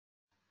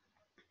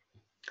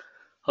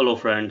Hello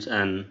friends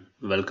and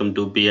welcome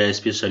to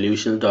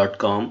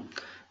bispsolutions.com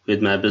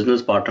with my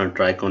business partner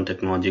Tricon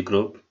Technology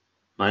Group.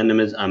 My name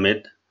is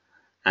Amit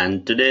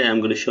and today I'm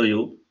going to show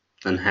you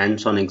an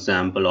hands-on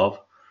example of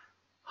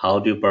how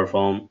do you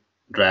perform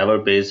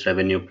driver-based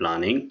revenue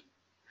planning.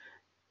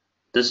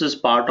 This is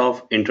part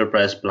of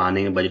enterprise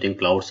planning and budgeting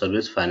cloud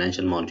service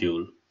financial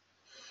module.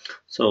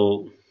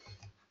 So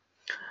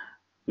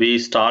we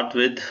start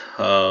with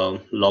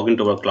log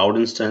into our cloud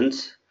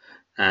instance,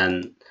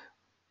 and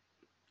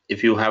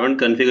if you haven't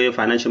configured your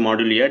financial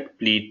module yet,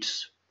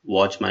 please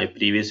watch my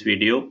previous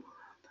video.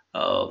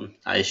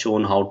 I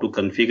shown how to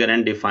configure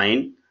and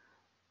define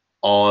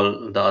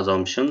all the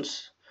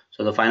assumptions.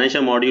 So the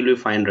financial module, you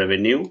find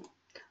revenue,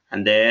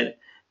 and there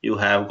you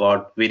have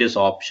got various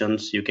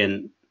options. You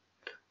can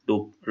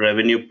do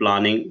revenue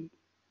planning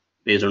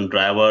based on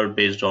driver,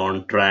 based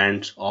on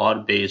trends, or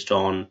based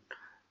on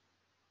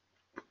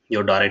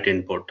your direct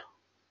input.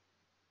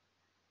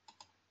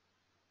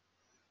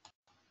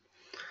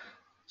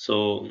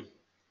 So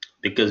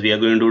because we are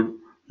going to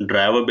do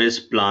driver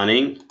based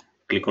planning,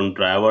 click on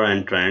driver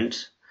and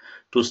trends.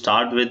 To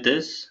start with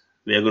this,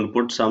 we are going to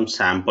put some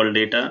sample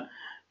data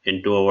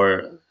into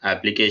our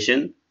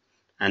application,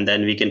 and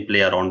then we can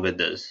play around with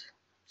this.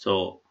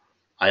 So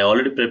I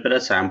already prepared a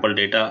sample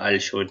data. I'll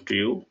show it to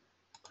you.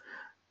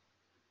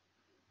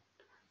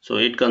 So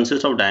it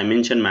consists of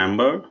dimension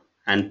member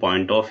and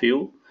point of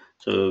view.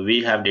 So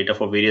we have data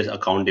for various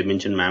account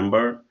dimension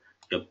member,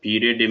 your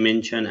period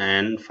dimension,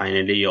 and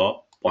finally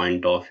your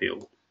point of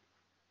view.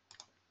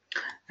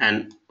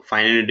 And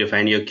finally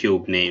define your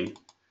cube name,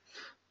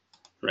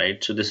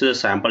 right? So this is a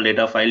sample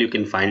data file you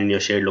can find in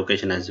your shared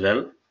location as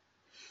well.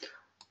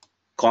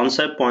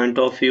 Concept point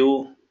of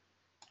view,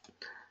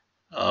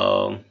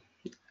 uh,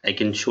 I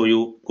can show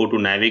you. Go to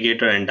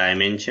navigator and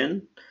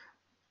dimension,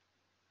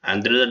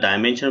 and there is a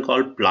dimension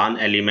called plan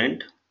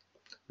element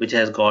which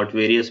has got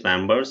various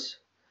members.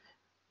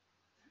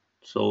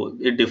 So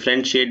it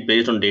differentiate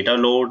based on data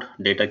load,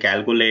 data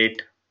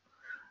calculate,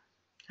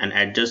 and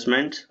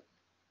adjustments.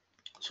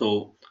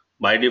 So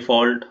by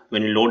default,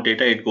 when you load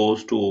data, it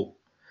goes to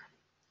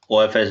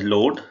OFS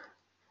load,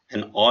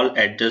 and all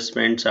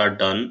adjustments are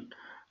done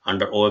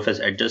under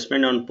OFS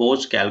adjustment. On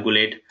post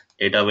calculate,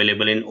 data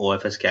available in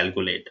OFS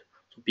calculate.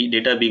 So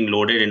data being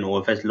loaded in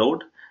OFS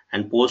load,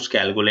 and post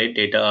calculate,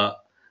 data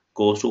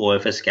goes to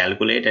OFS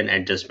calculate and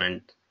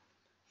adjustment.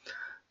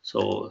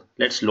 So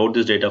let's load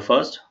this data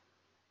first.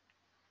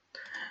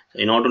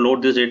 In order to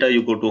load this data,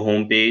 you go to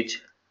home page,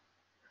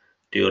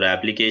 to your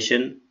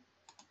application,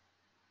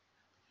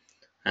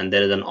 and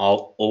there is an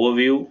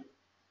overview.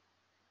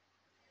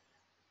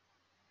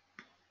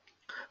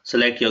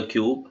 Select your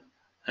cube,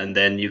 and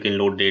then you can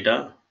load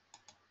data.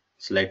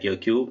 Select your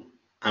cube.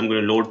 I'm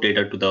going to load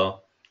data to the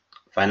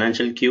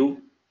financial cube,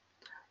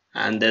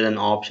 and there's an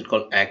option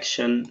called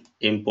action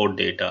import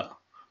data.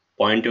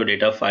 Point your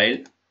data file.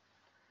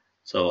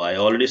 So I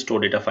already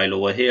stored data file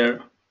over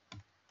here.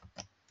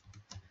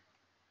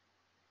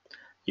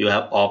 You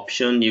have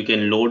option, you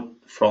can load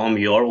from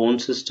your own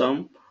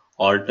system.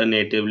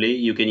 Alternatively,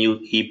 you can use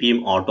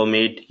EPM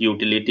automate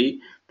utility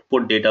to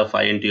put data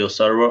file into your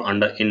server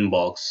under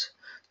inbox.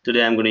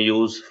 Today I'm going to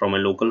use from a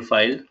local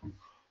file.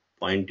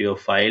 Point to your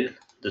file.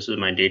 This is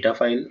my data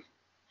file,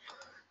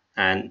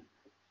 and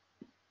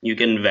you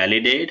can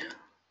validate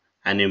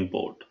and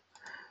import.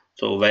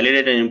 So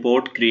validate and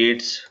import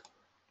creates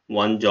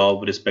one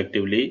job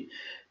respectively.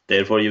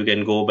 Therefore, you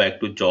can go back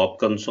to job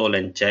console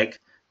and check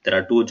there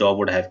are two jobs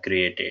would have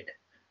created,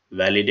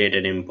 validate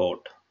and import.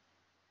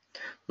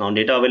 Now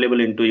data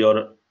available into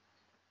your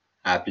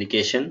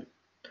application.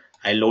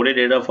 I loaded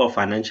data for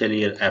financial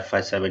year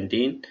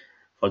FY17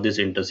 for this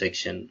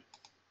intersection.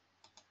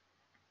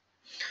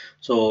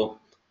 So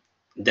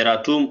there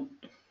are two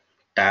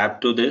tabs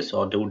to this,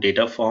 or two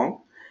data form.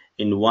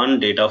 In one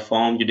data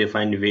form, you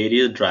define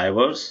various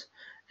drivers,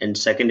 and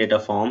second data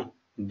form,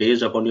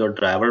 based upon your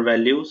driver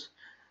values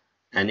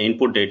and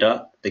input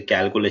data, the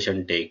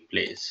calculation take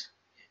place.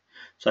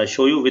 So I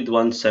show you with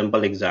one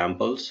sample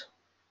examples.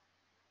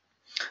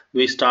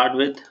 We start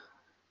with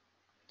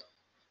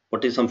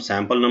what is some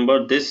sample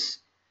number. This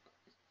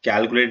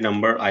calculate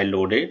number I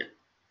loaded,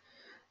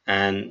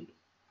 and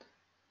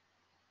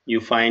you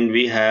find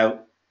we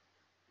have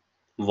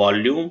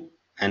volume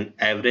and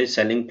average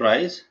selling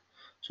price.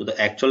 So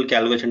the actual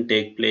calculation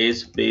take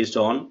place based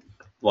on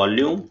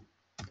volume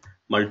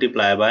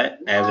multiplied by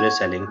average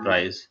selling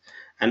price,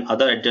 and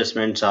other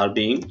adjustments are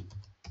being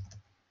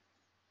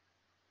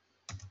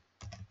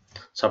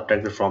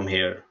subtracted from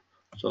here.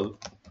 So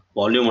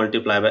volume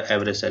multiplied by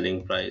average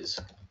selling price,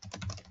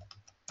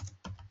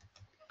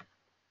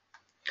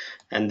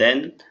 and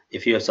then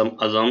if you have some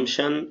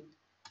assumption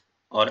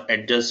or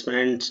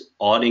adjustments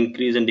or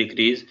increase and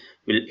decrease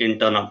will in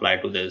turn apply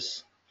to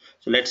this.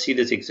 So let's see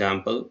this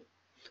example.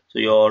 So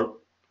your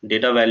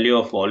data value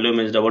of volume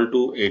is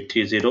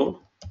 22830,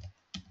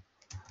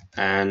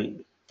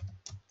 and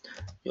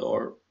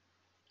your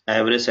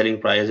average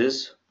selling price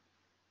is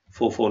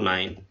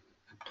 449.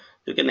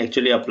 You can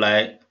actually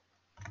apply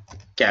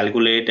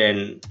calculate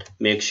and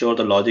make sure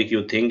the logic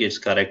you think is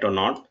correct or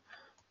not.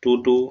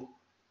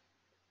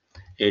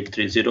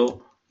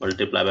 22830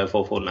 multiplied by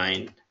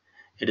 449,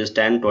 it is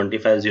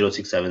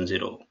 10250670.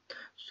 So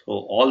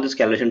all this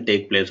calculation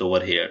take place over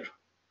here.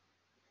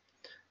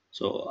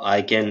 So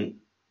I can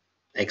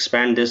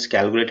expand this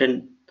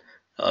calculated.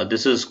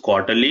 This is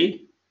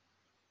quarterly.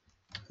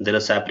 There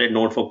is a separate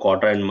note for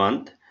quarter and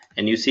month,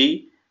 and you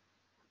see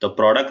the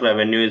product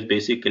revenue is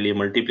basically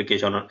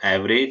multiplication on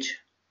average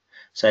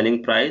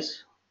selling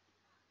price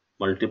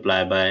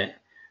multiply by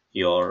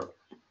your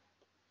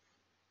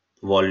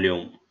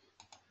volume.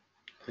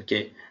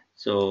 Okay,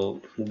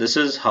 so this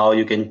is how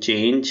you can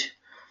change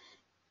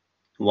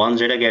once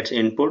data gets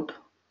input.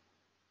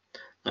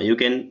 Now you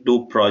can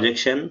do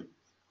projection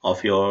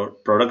of your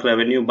product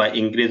revenue by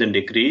increase and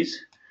decrease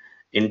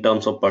in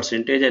terms of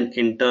percentage, and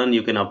in turn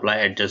you can apply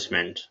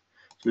adjustments.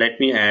 So let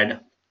me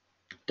add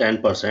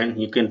 10%.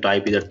 You can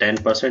type either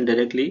 10%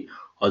 directly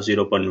or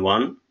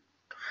 0.1.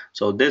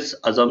 So this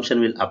assumption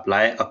will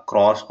apply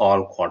across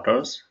all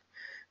quarters.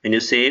 When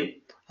you save,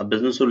 a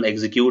business will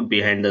execute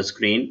behind the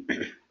screen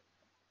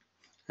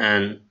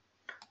and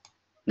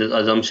this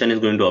assumption is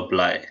going to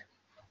apply.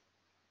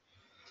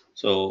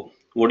 So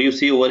what do you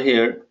see over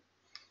here?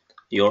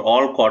 Your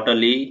all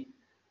quarterly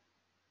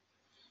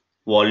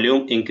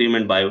volume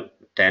increment by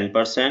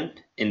 10%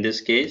 in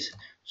this case.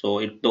 So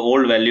the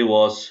old value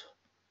was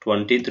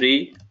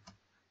 23.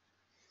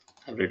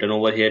 I've written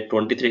over here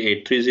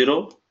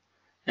 23830,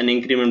 an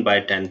increment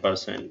by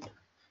 10%.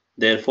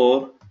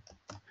 Therefore,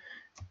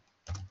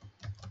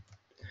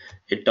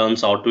 it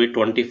turns out to be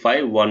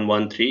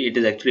 25113. It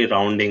is actually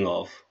rounding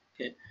off.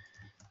 Okay.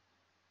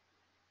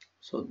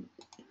 So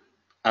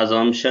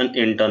assumption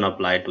in turn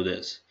applied to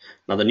this.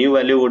 Now the new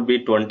value would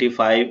be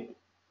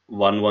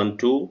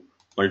 25112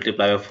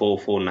 multiplied by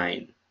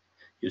 449.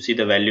 You see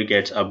the value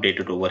gets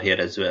updated over here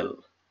as well.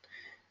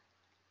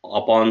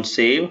 Upon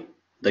save,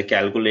 the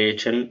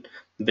calculation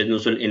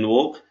business will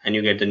invoke and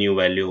you get the new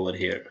value over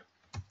here,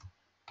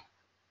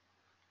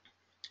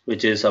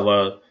 which is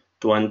our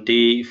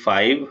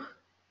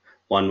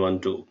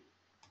 25112.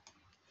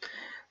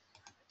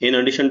 In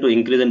addition to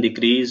increase and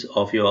decrease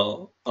of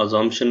your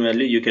assumption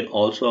value, you can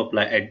also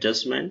apply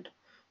adjustment.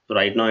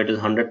 Right now it is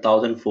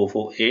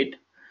 100,448.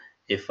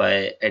 If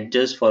I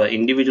adjust for an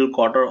individual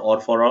quarter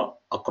or for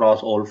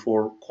across all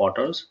 4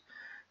 quarters,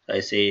 I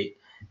say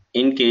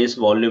in case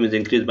volume is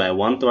increased by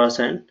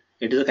 1%,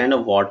 it is a kind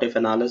of what if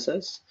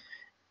analysis.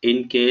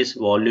 In case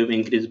volume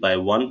increased by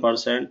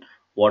 1%,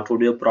 what would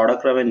be your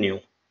product revenue?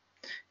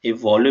 If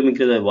volume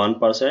increased by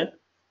 1%,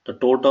 the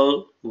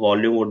total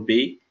volume would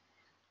be,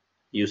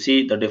 you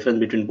see the difference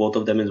between both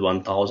of them is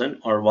 1000,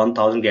 or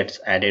 1000 gets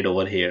added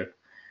over here,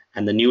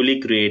 and the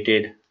newly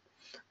created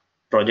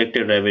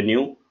projected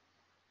revenue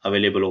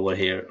available over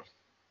here.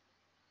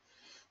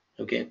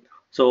 Okay,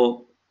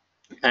 so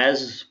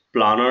as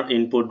planner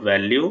input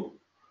value,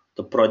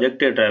 the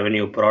projected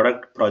revenue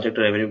project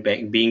revenue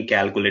being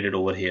calculated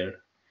over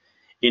here.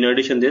 In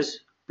addition, this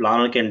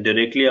planner can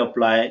directly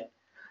apply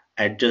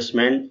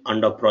adjustment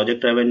under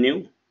project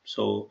revenue.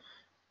 So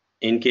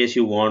in case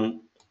you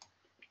want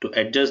to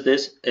adjust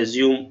this,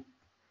 assume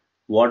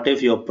what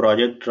if your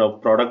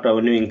product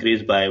revenue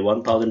increased by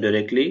 1000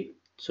 directly.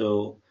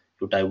 So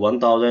you type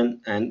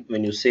 1000 and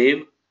when you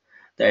save,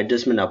 the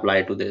adjustment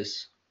apply to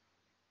this.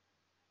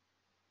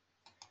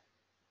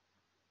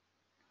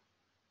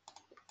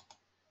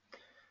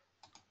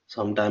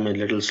 Sometime a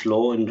little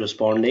slow in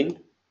responding.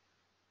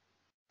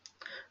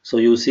 So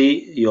you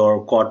see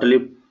your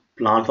quarterly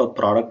plan for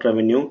product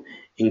revenue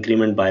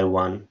increment by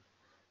 1.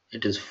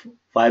 It is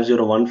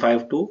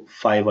 50152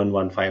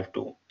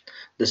 51152.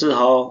 This is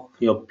how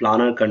your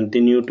planner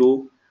continue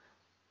to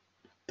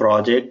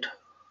project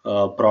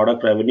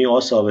product revenue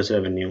or service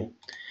revenue.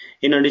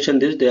 In addition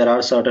to this, there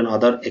are certain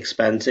other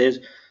expenses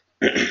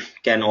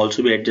can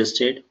also be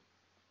adjusted.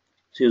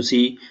 So you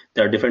see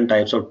there are different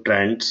types of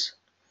trends.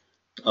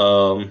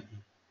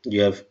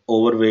 You have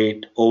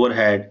overweight,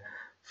 overhead,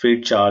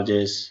 freight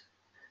charges,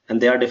 and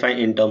they are defined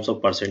in terms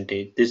of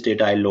percentage. This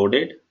data I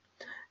loaded,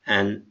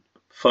 and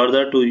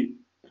further to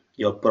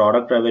your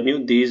product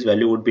revenue, these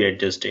value would be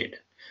adjusted.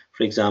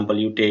 For example,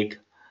 you take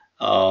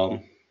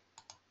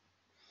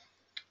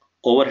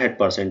overhead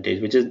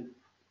percentage, which is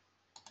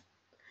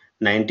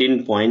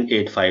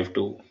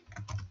 19.852.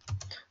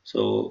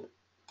 So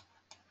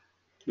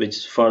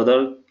which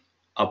further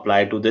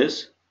apply to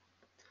this.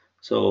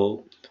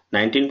 So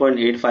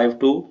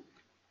 19.852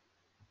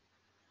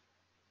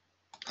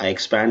 I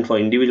expand for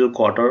individual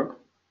quarter,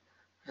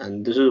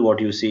 and this is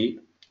what you see: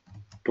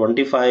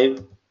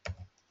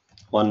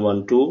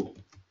 25112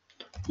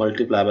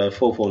 multiplied by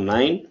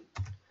 449,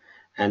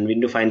 and we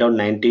need to find out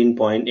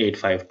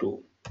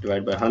 19.852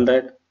 divided by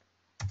 100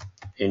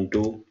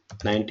 into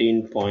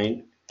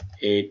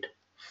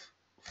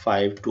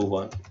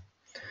 19.8521,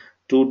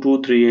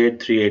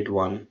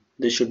 2238381.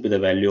 This should be the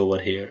value over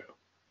here,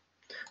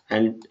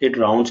 and it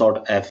rounds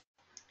out F.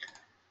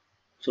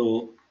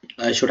 So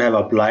I should have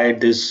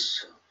applied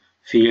this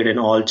field in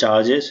all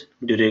charges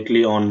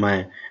directly on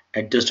my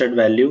adjusted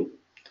value.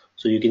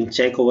 So you can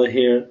check over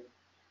here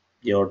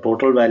your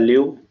total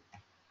value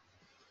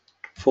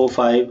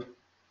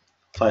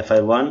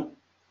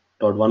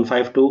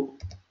 45551.152,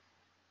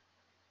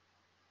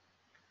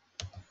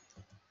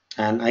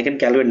 and I can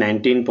calculate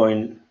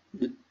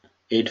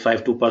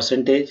 19.852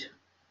 percentage.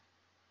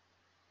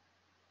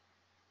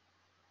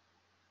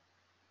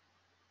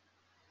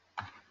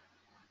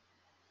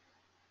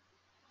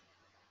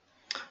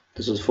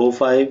 This is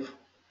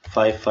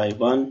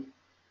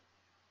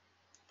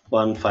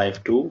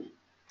 45551.152.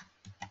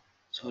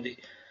 Sorry,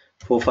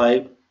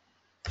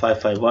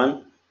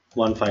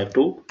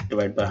 45551.152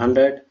 divided by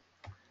 100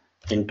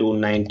 into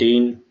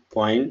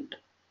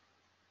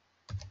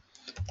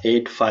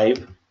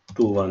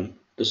 19.8521.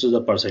 This is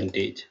the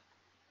percentage.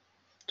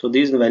 So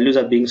these values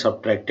are being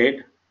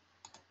subtracted,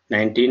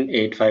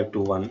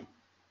 19.8521,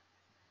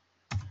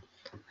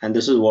 and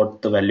this is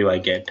what the value I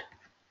get.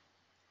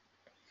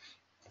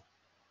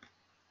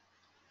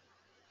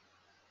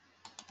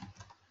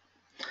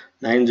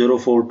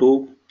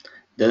 9042.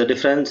 There's a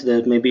difference.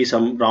 There may be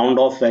some round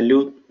off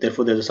value,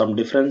 therefore there's some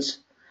difference,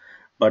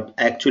 but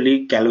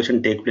actually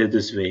calculation take place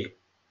this way.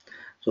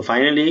 So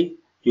finally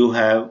you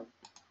have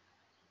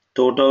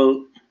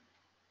total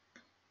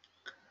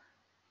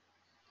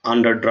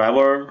under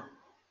driver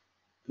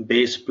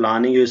based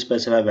planning. You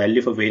specify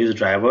value for various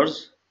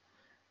drivers,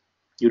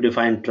 you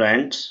define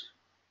trends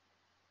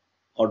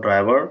or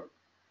driver,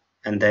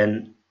 and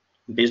then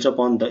based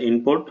upon the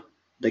input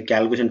the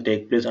calculation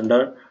take place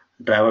under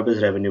driver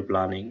based revenue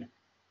planning.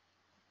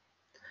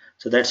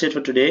 So that's it for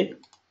today.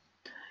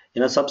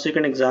 In a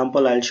subsequent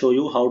example, I'll show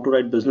you how to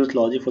write business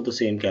logic for the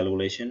same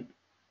calculation.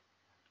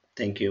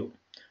 Thank you.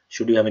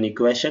 Should you have any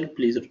question,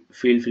 please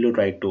feel free to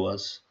write to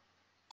us.